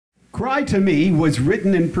Cry to Me was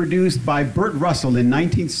written and produced by Burt Russell in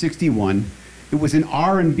 1961. It was an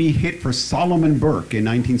R&B hit for Solomon Burke in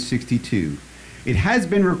 1962. It has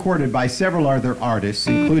been recorded by several other artists,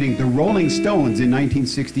 including the Rolling Stones in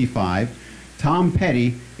 1965, Tom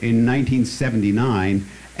Petty in 1979,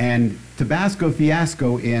 and Tabasco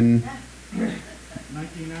Fiasco in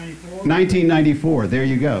 1994. There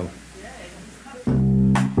you go.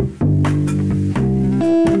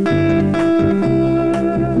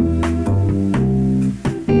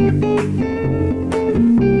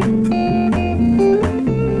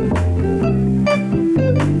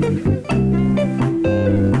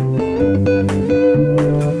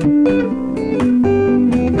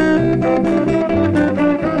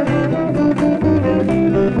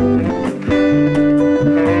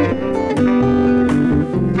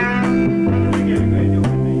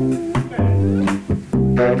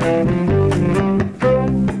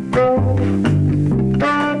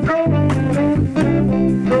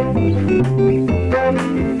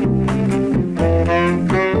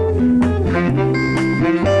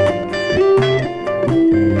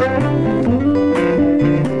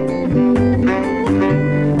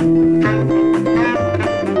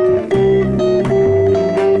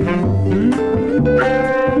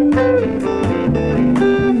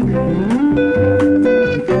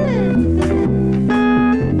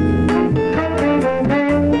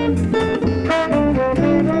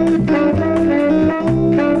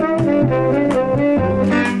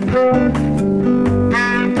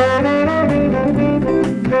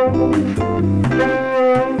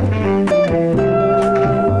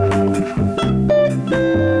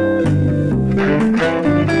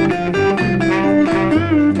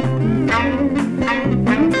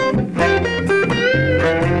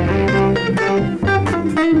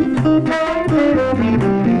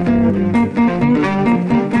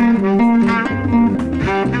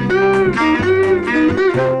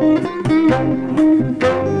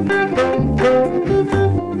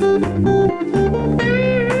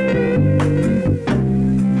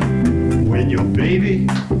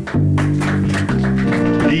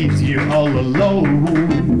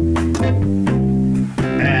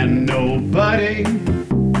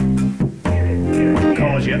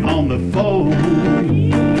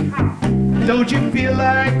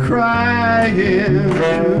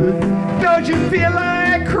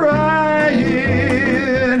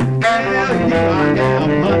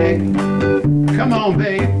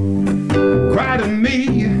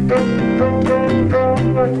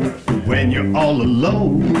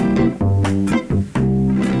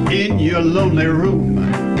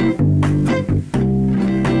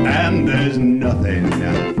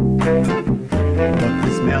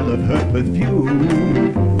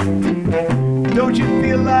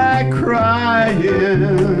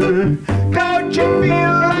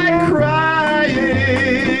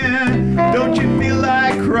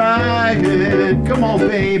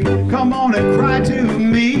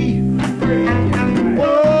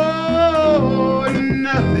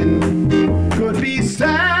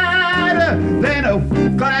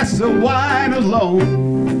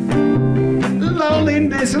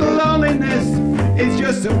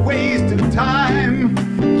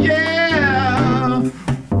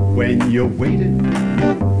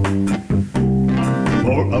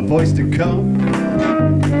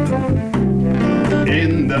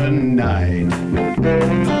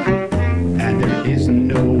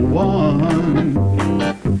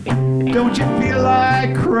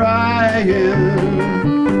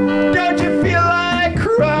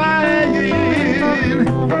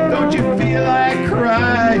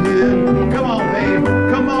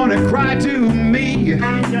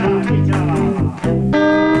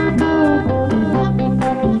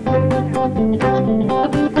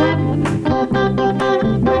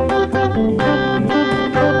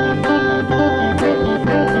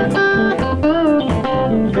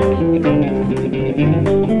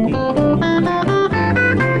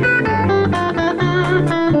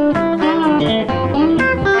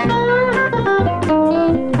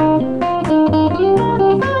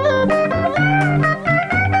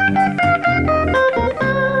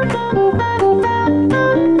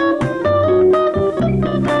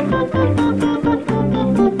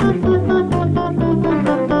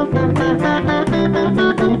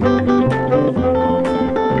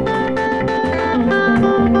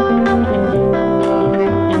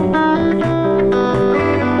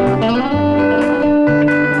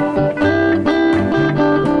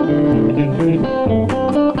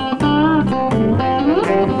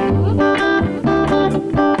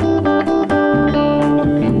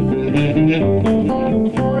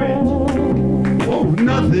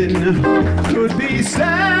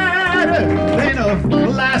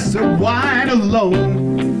 glass of wine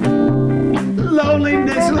alone.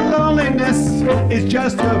 Loneliness, loneliness is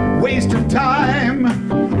just a waste of time.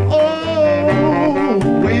 Oh,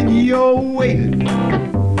 when you're waiting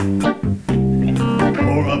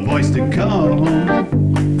for a voice to come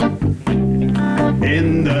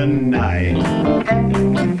in the night,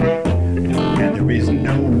 and there is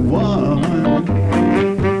no one.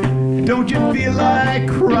 Don't you feel like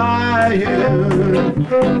crying?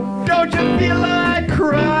 Don't you feel like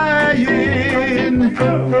crying?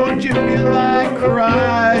 Don't you feel like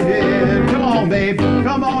crying? Come on, babe,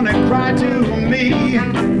 come on and cry to me.